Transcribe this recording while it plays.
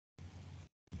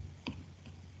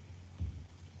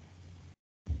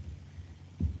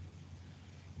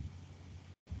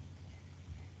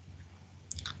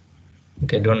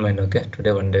Okay, don't mind. Okay,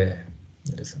 today one day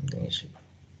there is something issue.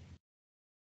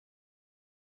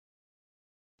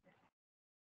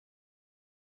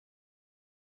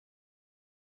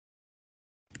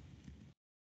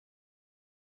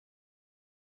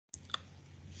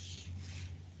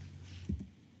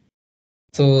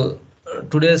 So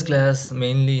today's class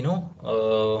mainly,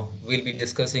 we'll be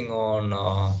discussing on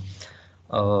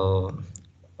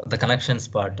the connections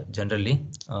part generally,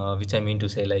 which I mean to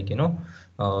say, like,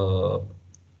 uh,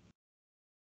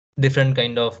 different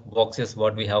kind of boxes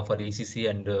what we have for ECC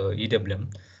and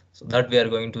EWM. So that we are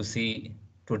going to see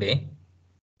today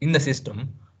in the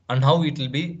system and how it will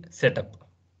be set up.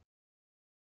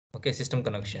 Okay, system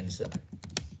connections.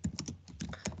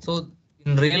 So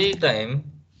in real time,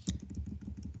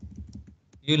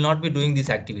 you will not be doing this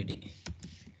activity.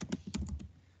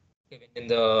 Okay, in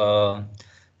the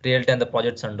real time, the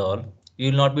projects and all, you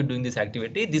will not be doing this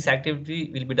activity. This activity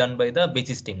will be done by the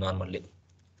basis team normally,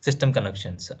 system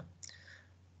connections.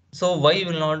 So why you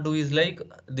will not do is like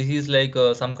this is like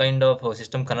some kind of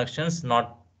system connections,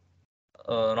 not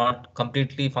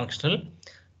completely functional.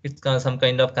 It's some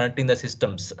kind of connecting the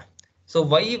systems. So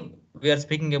why we are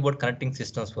speaking about connecting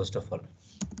systems first of all?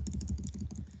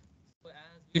 So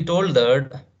as we told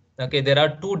that, okay, there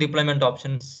are two deployment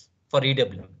options for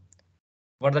EWM.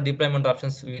 What are the deployment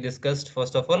options we discussed?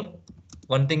 First of all,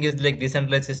 one thing is like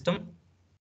decentralized system.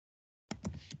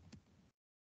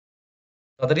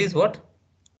 Other is what?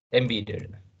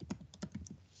 Embedded.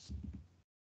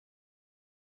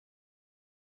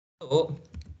 So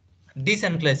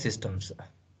decentralized systems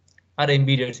are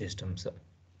embedded systems.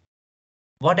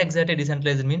 What exactly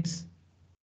decentralized means?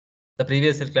 The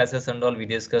previous classes and all we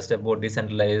discussed about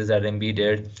decentralized or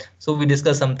embedded. So we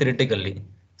discussed some theoretically.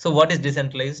 So what is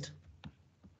decentralized?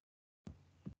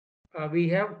 We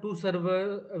have two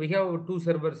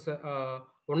servers.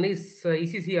 One is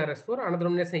ECC RS4, another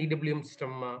one is an EWM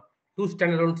system. Two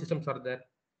standalone systems are there.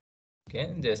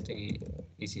 Okay, just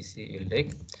ECC will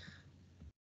take.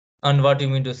 And what you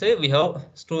mean to say? We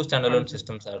have two standalone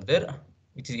systems are there,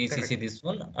 which is ECC. Correct. This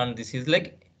one, and this is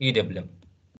like EWM.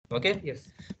 Okay. Yes.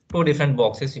 Two different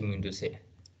boxes you mean to say,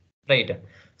 right?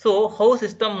 So how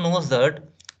system knows that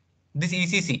this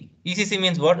ECC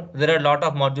means what? There are a lot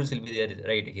of modules will be there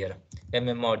right here.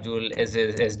 MM module,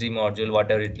 SD module,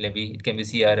 whatever it may be. It can be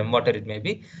CRM, whatever it may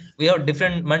be. We have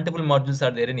different multiple modules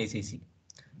are there in ECC.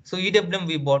 So EWM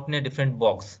we bought in a different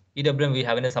box. EWM we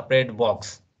have in a separate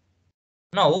box.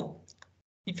 Now,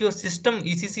 if your system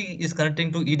ECC is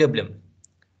connecting to EWM,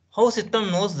 how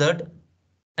system knows that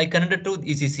I connected to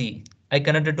ECC, I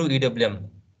connected to EWM?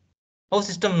 How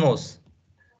system knows?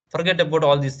 Forget about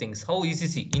all these things. How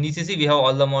ECC? In ECC we have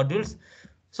all the modules.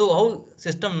 So how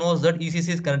system knows that ECC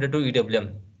is connected to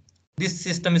EWM? This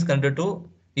system is connected to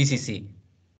ECC.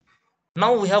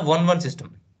 Now we have one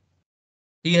system.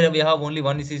 Here we have only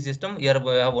one ECC system. Here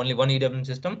we have only one EWM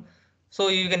system. So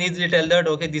you can easily tell that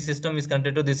okay, this system is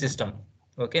connected to this system.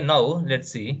 Okay, now let's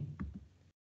see.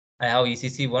 I have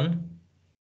ECC 1.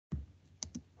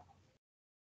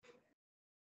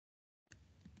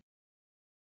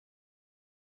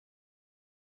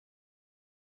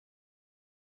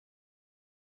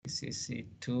 ECC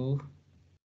 2.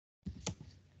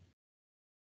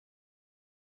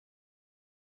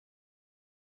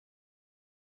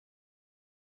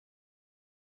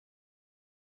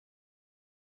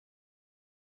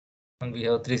 And we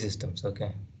have 3 systems.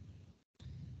 Okay.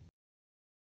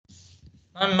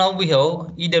 And now we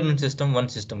have EWM system, 1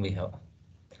 system we have.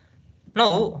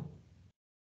 Now,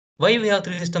 why we have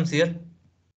 3 systems here?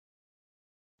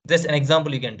 Just an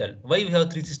example you can tell. Why we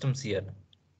have 3 systems here?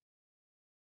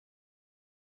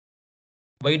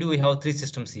 Why do we have 3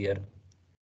 systems here?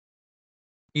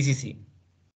 ECC.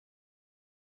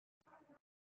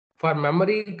 For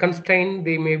memory constraint,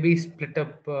 they may be split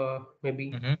up,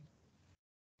 maybe.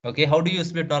 Okay, how do you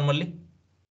split normally?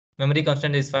 Memory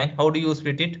constraint is fine. How do you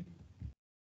split it?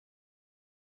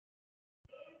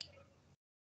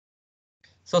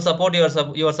 So support you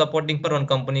are supporting for one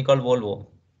company called Volvo.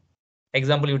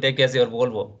 Example you take as your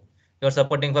Volvo. You are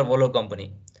supporting for Volvo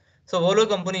company. So Volvo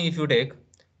company, if you take,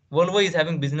 Volvo is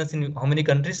having business in how many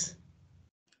countries?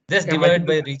 Just divide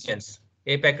by regions.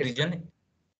 APAC region.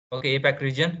 Okay, APAC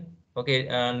region. Okay,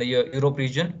 and Europe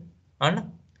region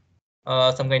and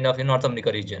some kind of North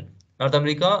America region. North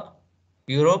America,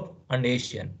 Europe and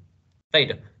Asian.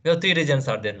 Right. We have 3 regions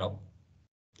are there now.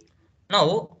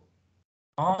 Now,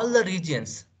 all the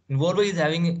regions. Volvo is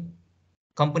having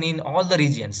company in all the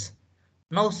regions.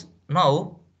 Now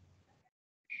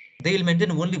they will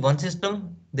maintain only one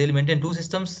system. They will maintain 2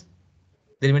 systems.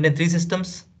 They will maintain 3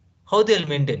 systems. How they will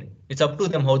maintain? It's up to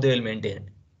them how they will maintain.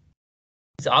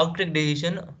 It's architect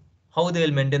decision how they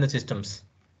will maintain the systems.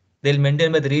 They'll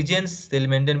maintain by the regions, they'll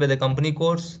maintain by the company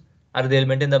codes, or they'll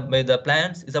maintain by the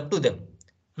plants. It's up to them.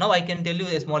 Now I can tell you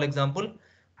a small example.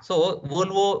 So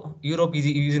Volvo Europe is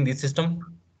using this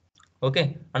system.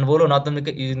 Okay, and Volvo North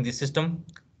America using this system,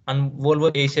 and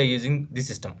Volvo Asia using this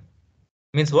system.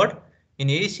 Means what? In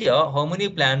Asia, how many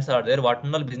plants are there? What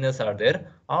all business are there?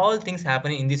 All things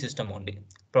happening in this system only.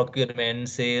 Procurement,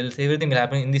 sales, everything will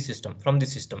happen in this system, from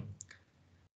this system.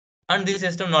 And this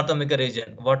system, North America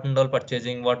region, what and all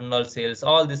purchasing, what and all sales,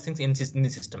 all these things in the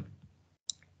system.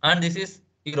 And this is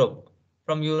Europe.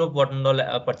 From Europe, what and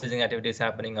all purchasing activities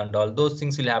happening and all those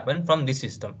things will happen from this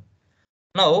system.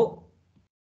 Now,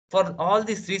 for all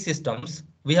these three systems,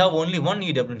 we have only one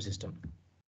EWM system.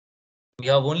 We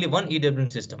have only one EWM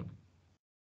system.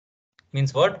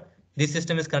 Means what? This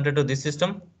system is connected to this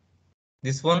system,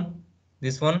 this one,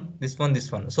 this one, this one,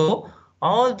 this one. So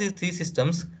all these three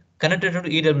systems connected to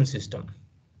EWM system.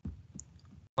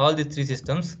 All these three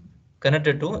systems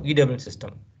connected to EWM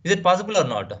system. Is it possible or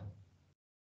not?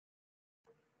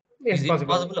 Yes, Is it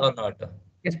possible. possible or not?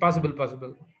 Yes, possible,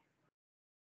 possible.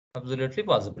 Absolutely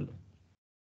possible.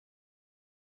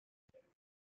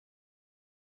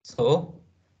 So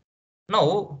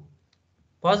now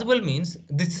possible means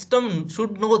the system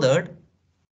should know that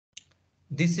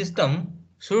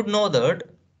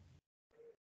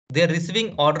they are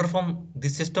receiving order from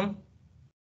this system.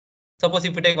 Suppose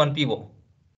if you take one PO,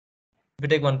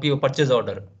 purchase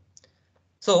order.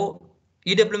 So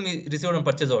EWM is received on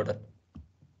purchase order.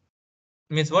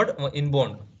 Means what?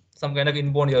 Inbound. Some kind of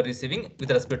inbound you are receiving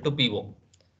with respect to PO.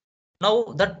 Now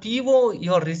that PO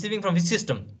you are receiving from which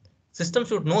system? System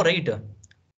should know, right?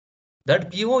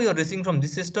 That PO you are receiving from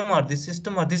this system or this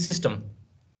system or this system.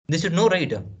 They should know,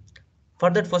 right? For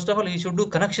that, first of all, you should do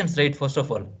connections, right? First of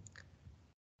all,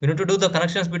 you need to do the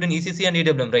connections between ECC and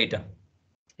EWM, right?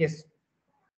 Yes.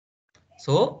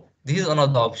 So this is one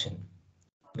of the option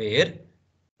where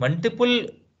multiple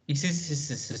ECC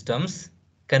systems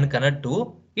can connect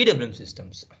to EWM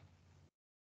systems.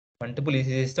 Multiple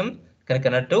ECC system can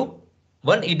connect to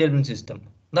one EWM system.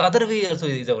 The other way also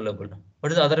is available.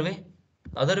 What is the other way?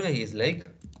 Other way is like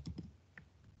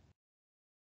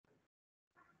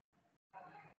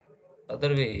other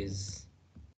way is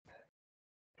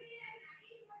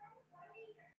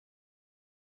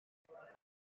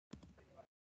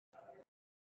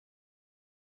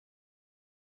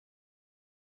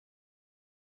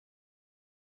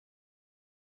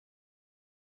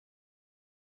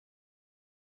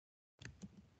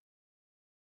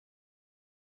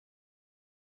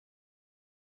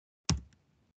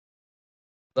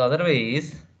the other way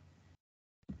is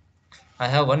I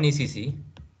have one ECC.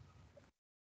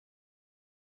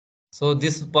 So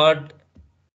this part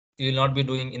you will not be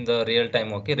doing in the real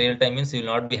time. Okay, real time means you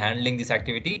will not be handling this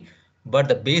activity, but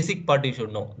the basic part you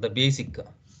should know. The basic.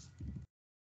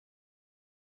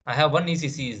 I have one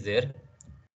ECC is there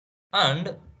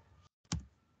and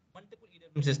multiple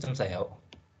EWM systems I have.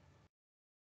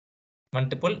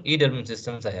 Multiple EWM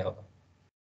systems I have.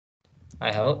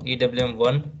 I have EWM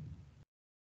 1,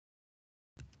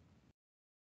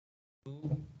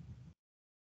 2,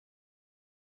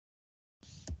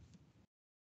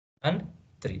 and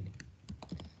 3.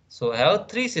 So I have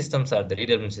three systems are there,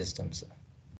 EWM systems.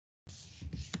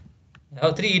 I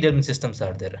have three EWM systems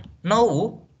are there.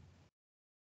 Now,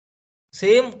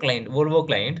 same client, Volvo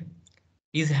client,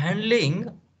 is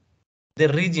handling the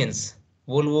regions,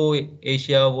 Volvo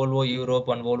Asia, Volvo Europe,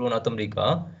 and Volvo North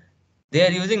America. They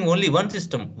are using only one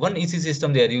system, one EC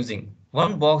system they are using,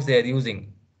 one box they are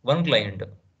using, one client.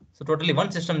 So totally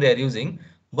one system they are using.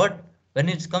 But when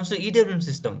it comes to EWM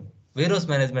system, warehouse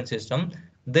management system,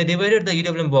 they divided the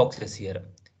EWM boxes here.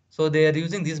 So they are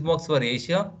using this box for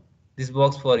Asia, this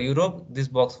box for Europe, this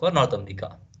box for North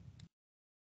America.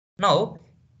 Now,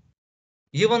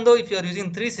 even though if you are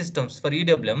using three systems for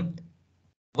EWM,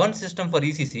 one system for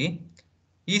ECC,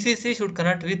 ECC should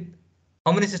connect with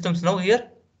how many systems now here?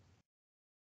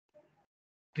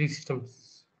 Three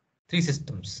systems. Three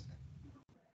systems.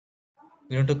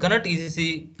 You need to connect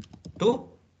ECC to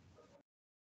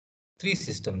three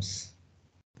systems.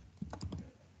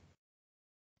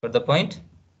 For the point.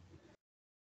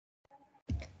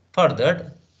 For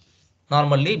that,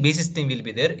 normally basis team will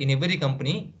be there in every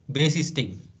company. Basis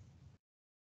team.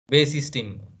 Basis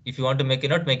team. If you want to make a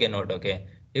note, make a note. Okay.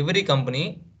 Every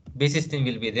company basis team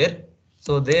will be there.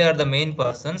 So they are the main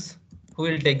persons who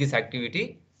will take this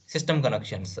activity. System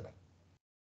connections.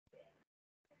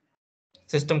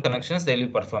 System connections they will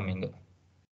be performing.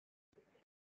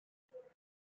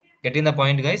 Getting the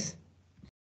point, guys?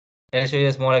 I'll show you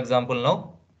a small example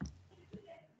now.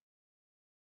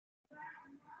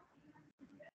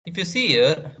 If you see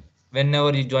here,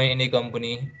 whenever you join any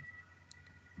company,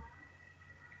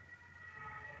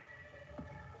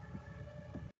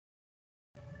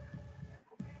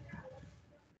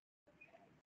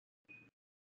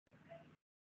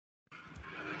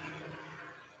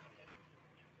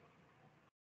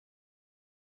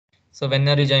 so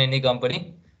whenever you join any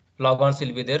company, logons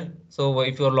will be there. So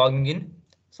if you are logging in,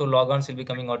 so logons will be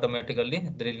coming automatically.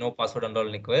 There is no password and all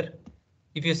required.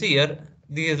 If you see here,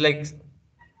 this is like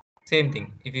same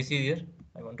thing. If you see here,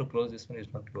 I want to close this one.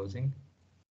 It's not closing.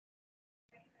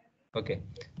 Okay,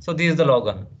 so this is the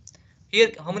logon.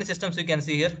 Here, how many systems you can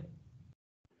see here?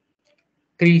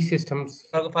 3 systems.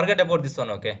 Forget about this one.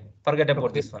 Okay, forget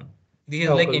about Okay. this one. This is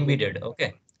like Okay. embedded.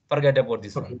 Okay, forget about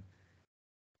this Okay. one.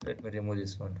 Let me remove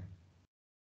this one.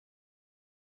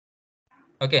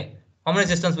 Okay, how many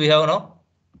systems we have now?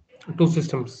 2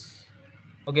 systems.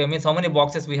 Okay, means how many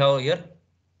boxes we have here?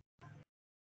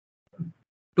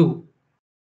 2.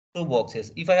 2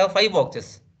 boxes. If I have 5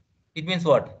 boxes, it means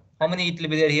what? How many it will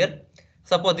be there here?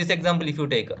 Suppose this example, if you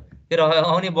take here,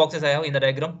 how many boxes I have in the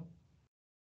diagram?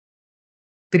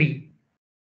 3.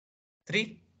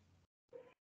 3.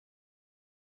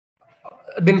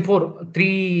 Then 4.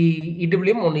 3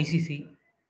 EWM, 1 ECC.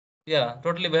 Yeah,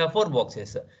 totally we have 4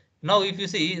 boxes. Now, if you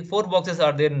see 4 boxes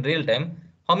are there in real time,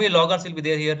 how many logons will be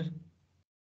there here?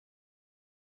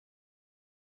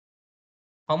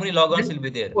 How many logons Then will be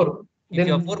there? 4. If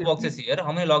you have Then 4 boxes here,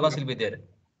 how many logons will be there?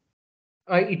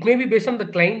 it may be based on the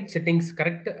client settings,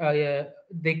 correct?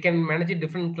 They can manage a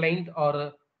different client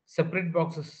or separate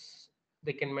boxes.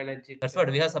 They can manage it. That's what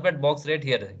we have separate box right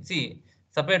here. See,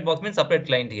 separate box means separate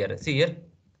client here. See here,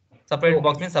 separate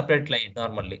box Okay. means separate client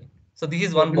normally. So this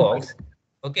is Oh, one then fine. box.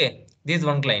 Okay, this is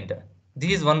one client.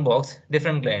 This is one box,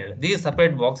 different client. This is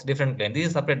separate box, different client. This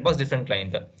is separate box, different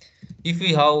client. If we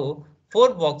have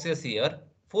 4 boxes here,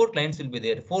 4 clients will be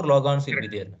there. 4 logons will be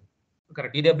Correct. there.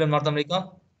 Correct. EWM North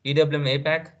America, EWM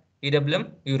APAC,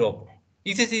 EWM Europe.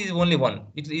 ECC is only one.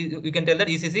 You can tell that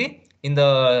ECC in Okay.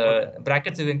 the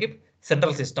brackets you can keep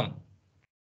central system.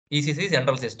 ECC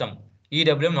central system,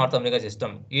 EWM North America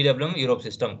system, EWM Europe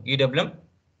system, EWM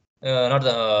not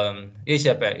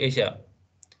Asia.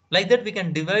 Like that we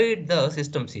can divide the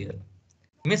systems here.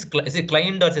 Means see,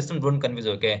 client or system don't confuse.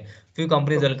 Okay, few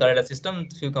companies will Okay. call it as system,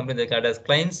 few companies will call it as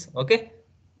clients. Okay,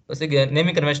 so again,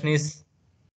 naming convention is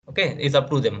okay. It's up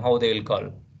to them how they will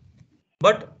call.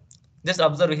 But just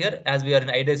observe here, as we are in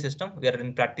ideal system, we are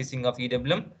in practicing of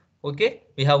EWM. Okay,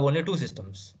 we have only 2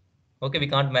 systems. Okay, we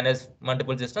can't manage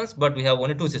multiple systems, but we have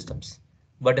only 2 systems.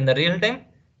 But in the real time,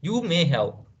 you may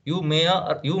have, you may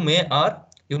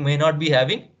not be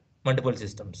having multiple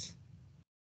systems.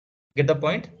 Get the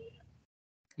point?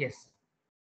 Yes.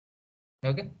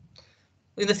 Okay.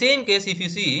 In the same case, if you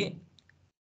see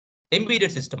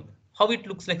embedded system, how it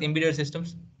looks like embedded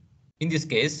systems. In this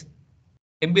case,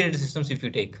 embedded systems, if you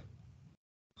take,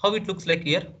 how it looks like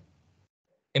here,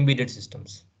 embedded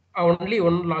systems. Only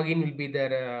one login will be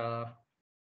there.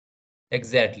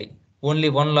 Exactly. Only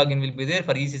one login will be there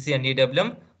for ECC and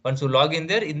EWM. Once you log in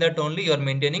there, in that only you are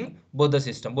maintaining both the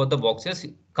system, both the boxes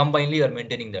combinedly you are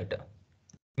maintaining that.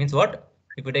 Means what?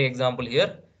 If you take example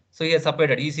here, so here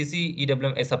separated ECC,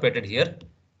 EWM is separated here.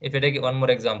 If you take one more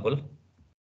example,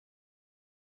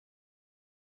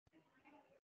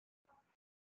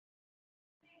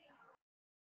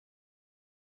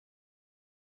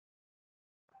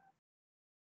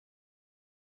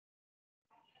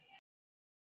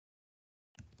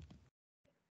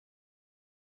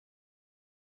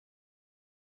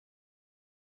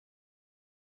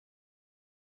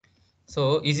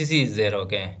 so ECC is there.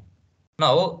 Okay.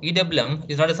 Now EWM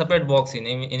is not a separate box in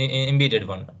embedded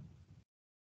one.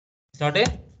 It's not a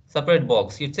separate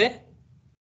box. Same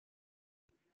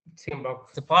box.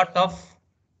 It's a part of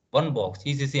one box,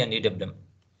 ECC and EWM.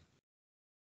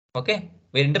 Okay,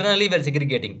 we are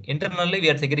segregating. Internally we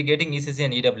are segregating ECC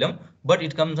and EWM, but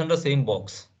it comes under same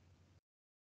box.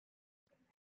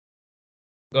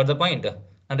 Got the point?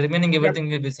 And remaining Yeah. everything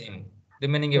will be same.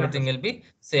 Remaining Yeah. everything will be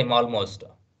same almost.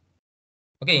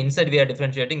 Okay, inside we are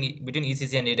differentiating between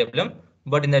ECC and EWM,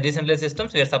 but in the decentralized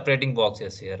systems we are separating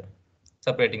boxes here,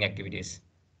 separating activities.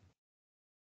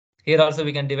 Here also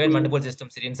we can divide Mm. multiple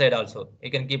systems here inside also. You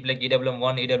can keep like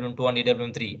EWM1, EWM2 and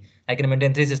EWM3. I can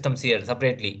maintain 3 systems here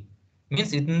separately.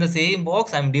 Means within the same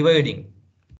box I'm dividing.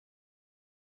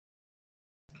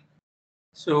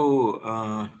 So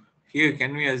here,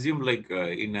 can we assume like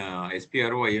in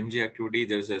SPRO IMG activity,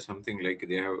 there's something like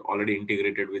they have already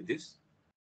integrated with this?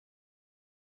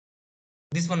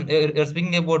 This one, you're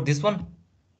speaking about this one?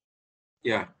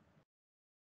 Yeah.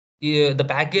 The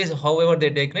package, however they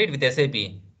take, right, with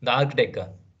SAP, the architect.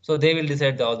 So they will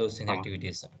decide all those things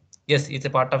activities. Yes, it's a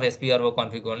part of SPRO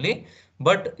config only,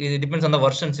 but it depends on the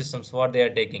version systems what they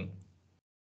are taking.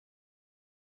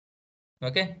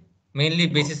 Okay, mainly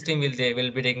basis team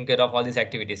will be taking care of all these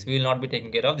activities. We will not be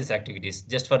taking care of these activities.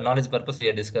 Just for knowledge purpose, we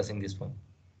are discussing this one.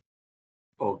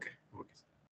 Okay.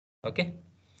 Okay.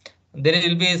 There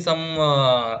will be some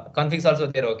configs also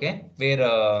there. Okay, where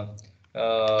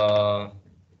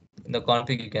the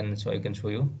config you can I can show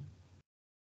you.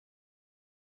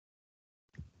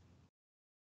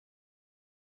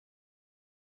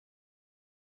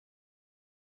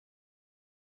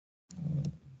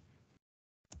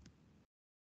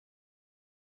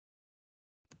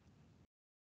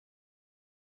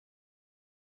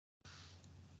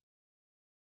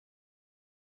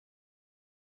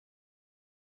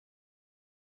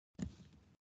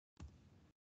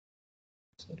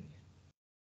 Sorry.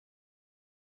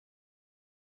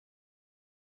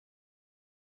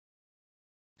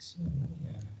 So,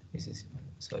 yeah, this is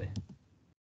sorry.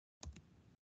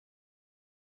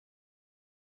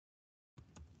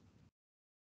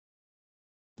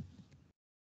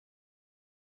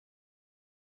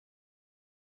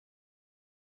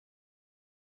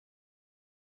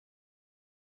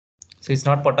 So it's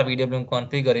not part of EWM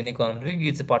config or any config.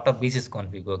 It's a part of basis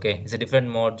config. Okay, it's a different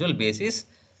module basis.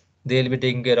 They will be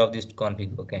taking care of this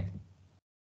config. Okay.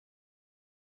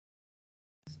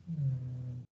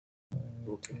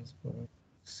 Okay.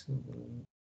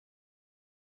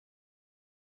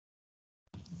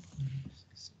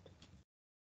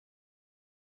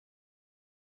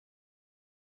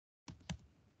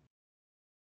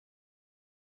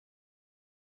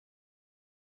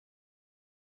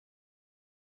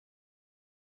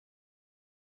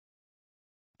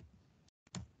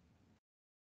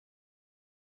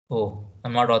 Oh,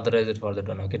 I'm not authorized for that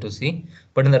one. Okay, to see,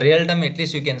 but in the real time, at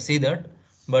least you can see that.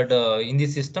 But in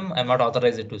this system, I'm not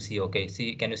authorized to see. Okay,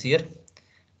 see, can you see here?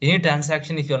 Any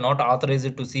transaction, if you're not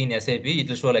authorized to see in SAP, it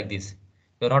will show like this.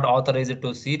 You're not authorized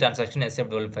to see transaction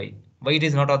SF55. Why it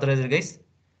is not authorized, guys?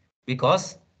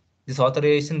 Because this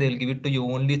authorization they will give it to you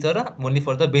only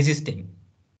for the basis team.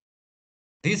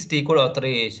 This T code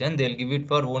authorization they will give it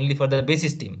for only for the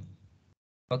basis team.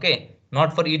 Okay,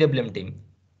 not for EWM team.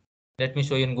 Let me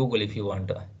show you in Google if you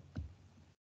want.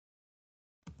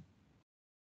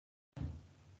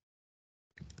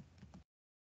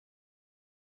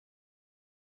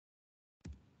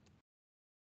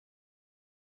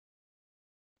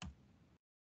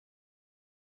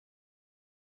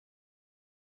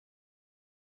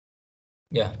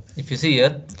 Yeah, if you see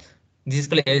here, this is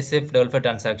called ASF developer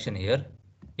transaction here.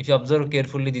 If you observe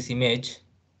carefully this image,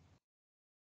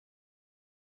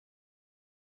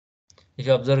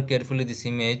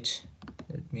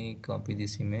 let me copy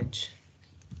this image.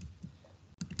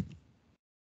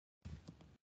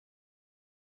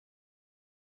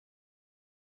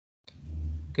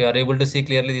 Okay, are you able to see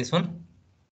clearly this one?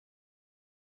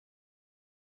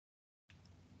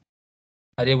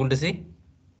 Are you able to see?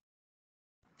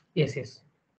 Yes, yes.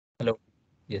 Hello.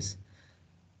 Yes.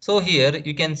 So here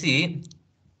you can see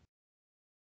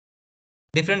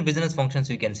different business functions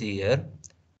you can see here.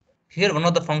 Here one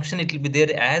of the function it will be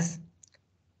there as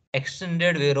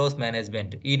extended warehouse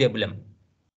management EWM.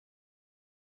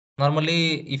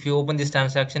 Normally, if you open this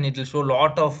transaction, it will show a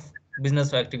lot of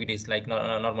business activities like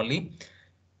normally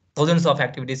thousands of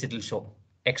activities it will show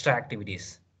extra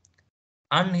activities.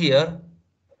 And here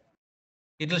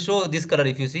it will show this color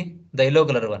if you see the yellow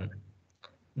color one.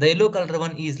 The yellow color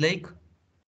one is like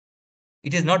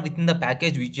it is not within the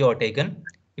package which you have taken.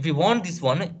 If you want this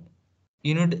one,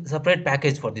 you need separate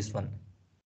package for this one.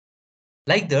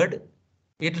 Like that,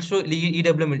 it will show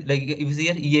EWM like if you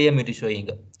see here EAM it is showing.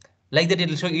 Like that, it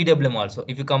will show EWM also.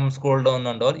 If you come scroll down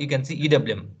and all, you can see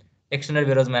EWM, extended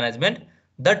warehouse management,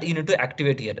 that you need to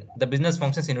activate here. The business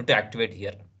functions you need to activate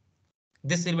here.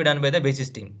 This will be done by the basis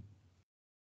team.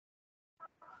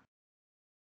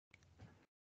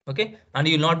 Okay, and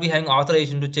you will not be having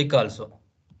authorization to check also.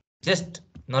 Just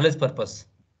knowledge purpose.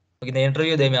 Okay, in the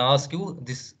interview they may ask you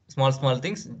this small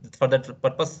things for that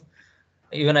purpose.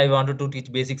 Even I wanted to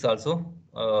teach basics also.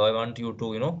 I want you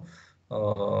to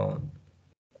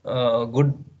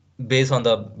good base on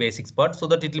the basics part so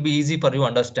that it will be easy for you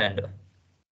understand.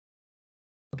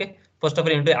 Okay, first of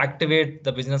all you need to activate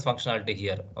the business functionality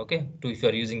here. Okay, to if you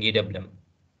are using EWM.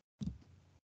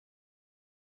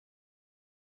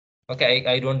 Okay,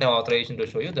 I don't have authorization to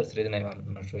show you. That's the reason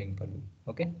I'm not showing for you.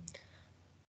 Okay,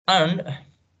 and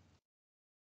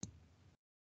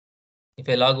if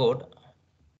I log out,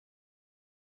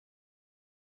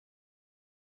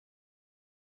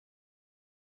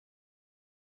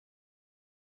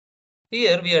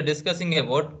 Here we are discussing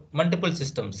about multiple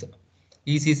systems.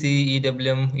 ECC,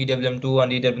 EWM, EWM2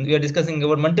 and EWM. We are discussing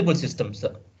about multiple systems.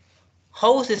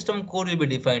 How system code will be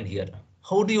defined here?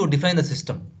 How do you define the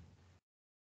system?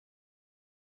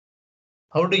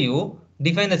 How do you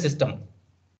define the system?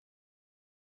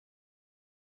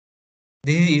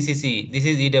 This is ECC, this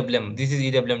is EWM, this is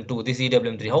EWM2, this is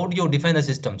EWM3. How do you define the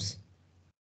systems?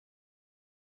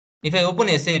 If I open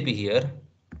SAP here,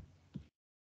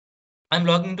 I'm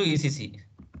logging to ECC.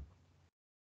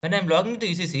 When I'm logging to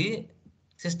ECC,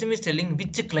 system is telling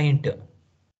which client.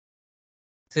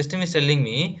 System is telling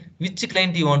me which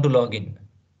client you want to log in.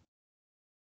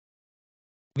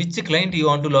 Which client you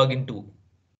want to log into.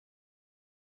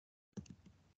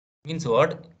 Means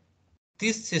what?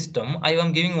 This system I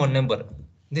am giving one number.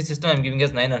 This system I am giving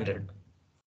as 900.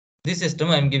 This system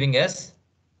I am giving as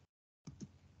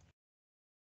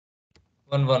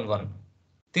 111.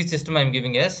 This system I am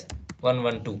giving as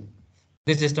 112.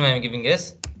 This system I am giving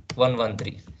as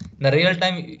 113. In the real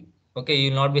time, okay, you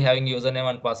will not be having username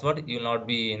and password. You will not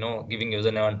be, giving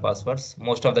username and passwords.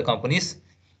 Most of the companies,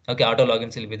 okay, auto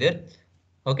logins will be there.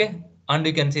 Okay, and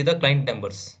you can see the client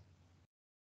numbers.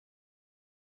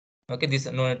 Okay, this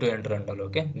no need to enter and all.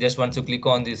 Okay, just once you click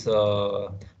on this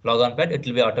logon pad, it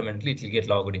will be automatically, it will get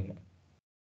logged in.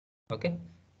 Okay,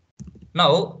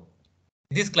 now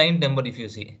this client number, if you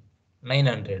see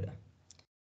 900,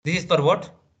 this is for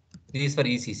what? This is for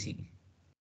ECC.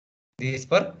 This is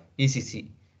for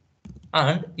ECC.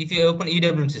 And if you open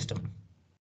EWM system,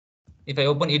 if I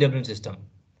open EWM system,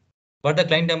 what the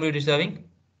client number it is having?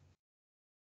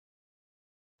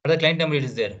 What the client number it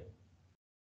is there?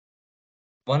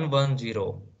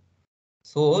 110.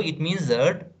 So it means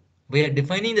that we are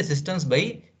defining the systems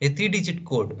by a 3-digit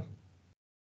code.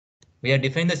 We are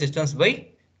defining the systems by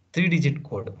 3-digit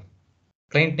code.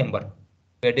 Client number.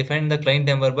 We are defining the client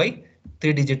number by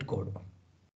 3-digit code.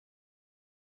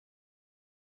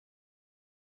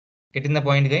 Getting the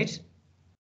point, guys?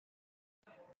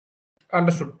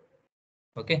 Understood.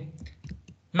 Okay.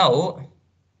 Now,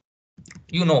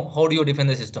 you know how do you define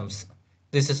the systems?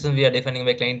 This system we are defining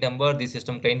by client number. This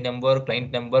system client number,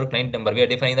 client number, client number. We are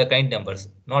defining the client numbers.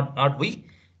 Not we.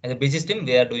 As a base system,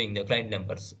 we are doing the client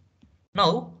numbers.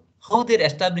 Now, how they are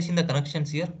establishing the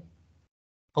connections here?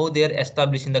 How they are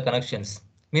establishing the connections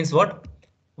means what?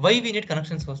 Why we need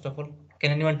connections first of all?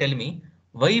 Can anyone tell me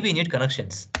why we need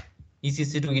connections?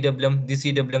 ECC to EWM, this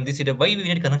EWM, this EWM. Why we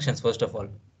need connections first of all?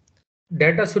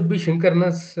 Data should be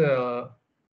synchronous.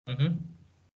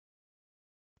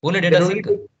 Only data sync.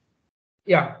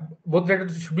 Yeah, both data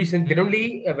should be synced. Then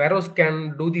only a warehouse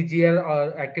can do the GR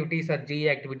or activities or GA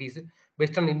activities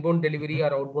based on inbound delivery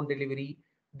or outbound delivery.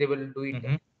 They will do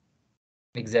it.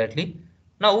 Exactly.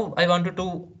 Now I wanted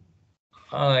to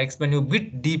explain you a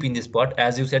bit deep in this part.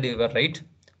 As you said, you were right,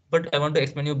 but I want to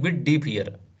explain you a bit deep here.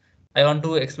 I want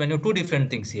to explain you two different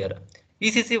things here.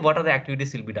 ECC, what are the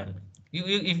activities will be done?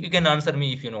 If you can answer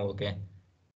me if you know, okay.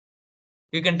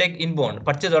 You can take inbound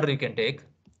purchase order. You can take,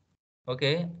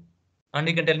 okay, and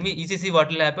you can tell me ECC what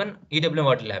will happen, EWM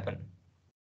what will happen.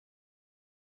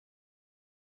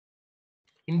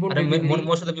 Inbound delivery.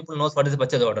 Most of the people knows what is the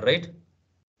purchase order, right?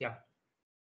 Yeah.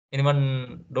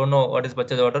 Anyone don't know what is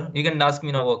purchase order? You can ask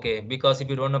me now, okay, because if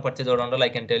you don't know purchase order, I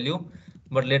can tell you,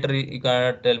 but later you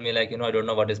cannot tell me like, I don't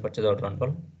know what is purchase order and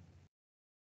all.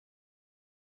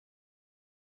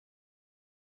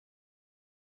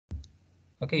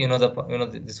 Okay,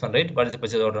 this one, right? What is the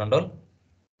purchase order and all?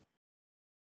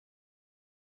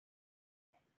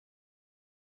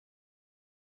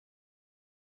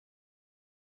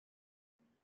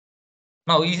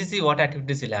 Now ECC, what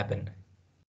activities will happen?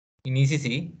 In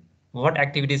ECC, what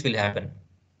activities will happen?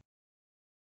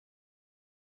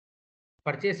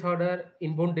 Purchase order,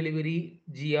 inbound delivery,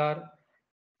 GR.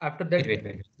 After that,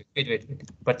 Wait.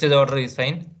 Purchase order is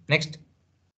fine. Next.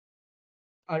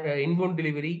 Inbound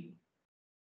delivery.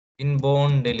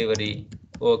 Inbound delivery.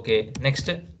 Okay. Next.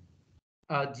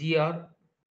 GR.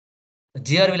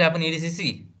 GR will happen in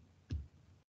ECC.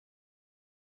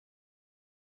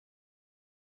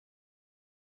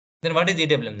 Then what is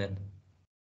EWM then?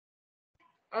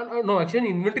 No, actually,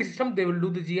 in inventory system they will do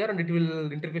the GR and it will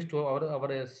interface to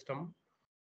our system.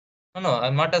 No,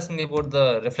 I'm not asking about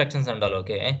the reflections and all.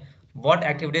 Okay, what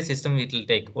activity system it will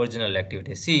take? Original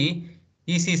activity. See,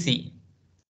 ECC.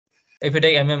 If you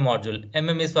take MM module,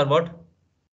 MM is for what?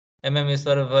 MM is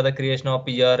for the creation of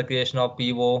PR, creation of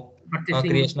PO,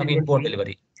 creation of import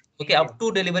delivery. Okay, up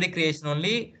to delivery creation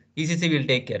only ECC will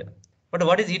take care. But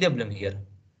what is EWM here?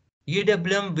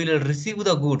 EWM will receive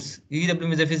the goods.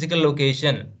 EWM is a physical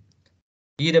location.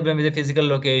 EWM is a physical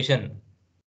location.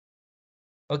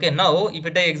 Okay, now if you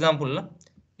take example,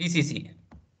 ECC.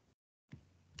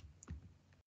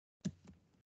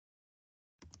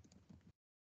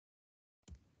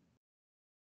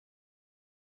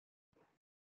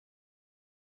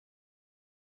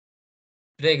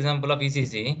 The example of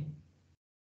ECC.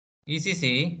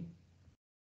 ECC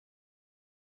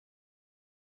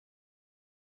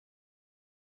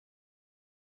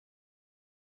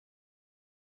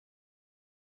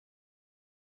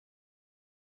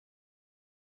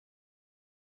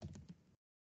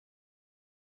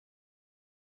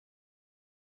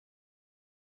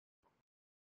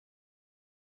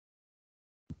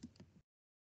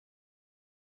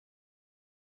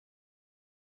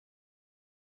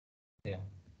yeah.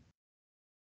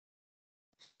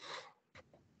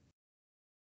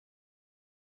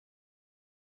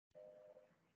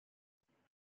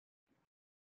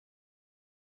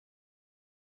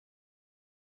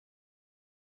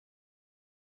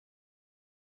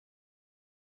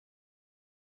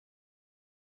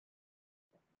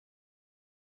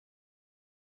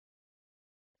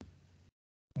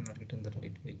 I'm not getting the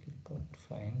right vehicle, but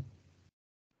fine.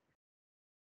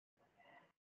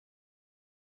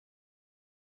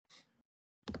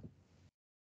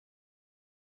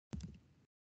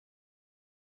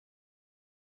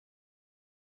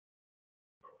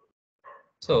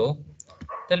 So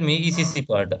tell me ECC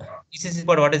part. ECC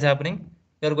part, what is happening?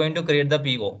 You are going to create the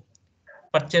PO.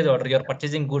 Purchase order. You are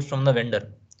purchasing goods from the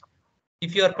vendor.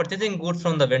 If you are purchasing goods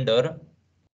from the vendor,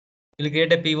 you'll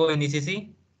create a PO in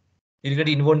ECC. You'll get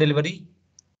inbound delivery.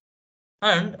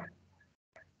 And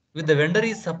with the vendor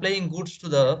is supplying goods to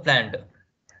the plant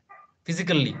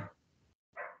physically,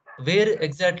 where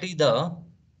exactly the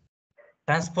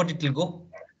transport it will go?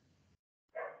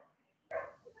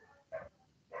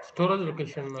 Storage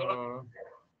location.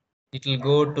 It will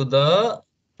go to the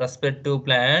respective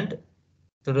plant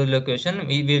to the location.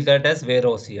 We will get as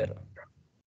warehouse here.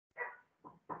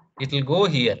 It will go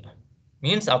here.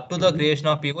 Means up to the creation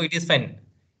of PO, it is fine.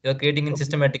 You are creating it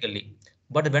systematically.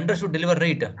 But the vendor should deliver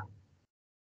right.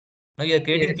 Now you are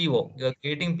creating Yes. PO. You are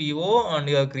creating PO and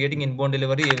you are creating inbound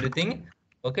delivery, everything.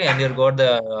 Okay, and you got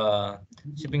the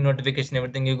shipping notification,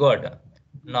 everything you got.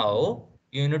 Now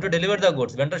you need to deliver the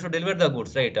goods. Vendor should deliver the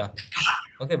goods, right?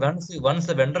 Okay, once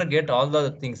the vendor get all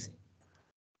the things,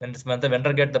 when the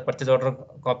vendor get the purchase order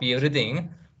copy,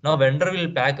 everything. Now vendor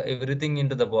will pack everything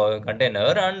into the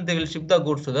container and they will ship the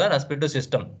goods to the respective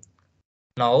system.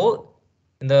 Now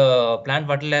in the plant,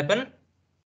 what will happen?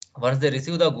 Once they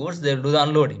receive the goods, they will do the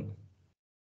unloading.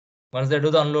 Once they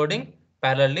do the unloading,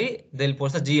 parallelly they'll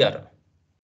post the GR.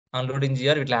 Unloading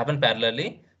GR, it will happen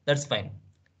parallelly. That's fine.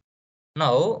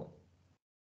 Now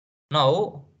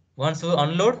once you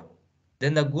unload,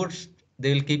 then the goods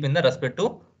they will keep in the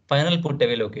respective final put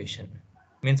away location.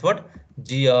 Means what?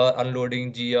 GR,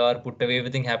 unloading, GR, put away,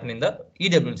 everything happen in the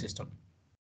EWM system.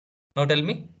 Now tell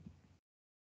me,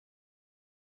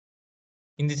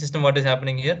 in the system, what is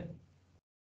happening here?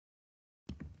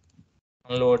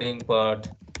 Unloading part,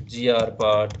 GR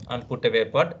part, and put away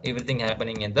part, everything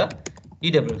happening in the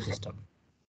EWM system.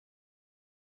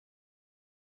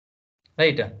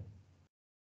 Right?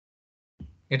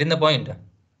 Getting the point?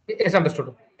 Yes,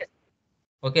 understood.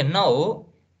 Okay, now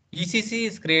ECC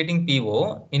is creating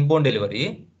PO, inbound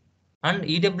delivery, and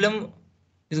EWM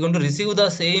is going to receive the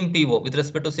same PO. With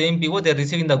respect to same PO, they are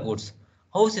receiving the goods.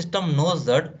 How system knows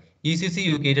that ECC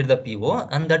you created the PO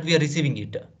and that we are receiving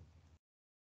it?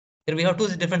 Here we have two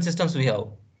different systems we have.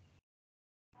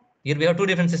 Here we have two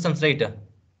different systems, right?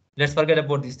 Let's forget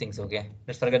about these things, okay?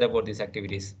 Let's forget about these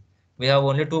activities. We have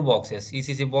only two boxes,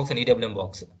 ECC box and EWM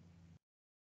box.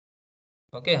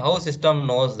 Okay, how system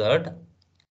knows that?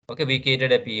 Okay, we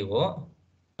created a PO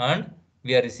and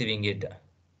we are receiving it.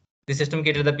 The system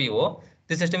created the PO.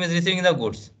 The system is receiving the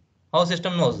goods. How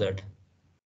system knows that?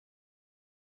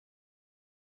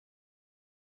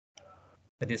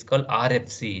 That is called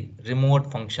RFC, remote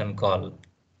function call.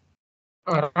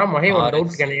 Ram, I have one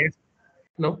doubt. Can RFC. I ask?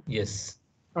 No. Yes.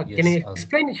 Can Yes. you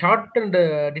explain short and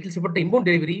details about the inbound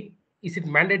delivery? Is it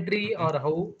mandatory or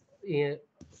how?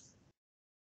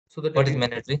 So that What is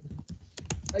mandatory?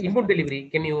 inbound delivery.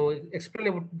 Can you explain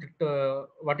about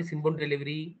what is inbound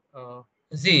delivery?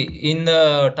 See, in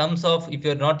the terms of if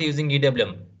you're not using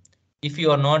EWM, if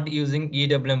you are not using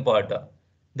EWM part,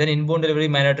 then inbound delivery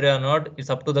mandatory or not, it's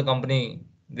up to the company,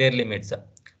 their limits.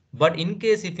 But in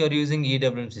case if you're using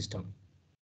EWM system,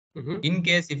 in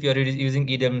case if you're using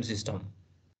EWM system,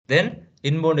 then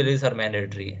inbound deliveries are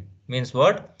mandatory. Means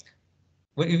what?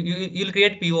 You'll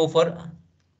create PO for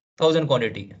 1,000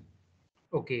 quantity.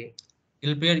 Okay.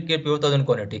 You'll create PO 1,000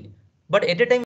 quantity. But at a time,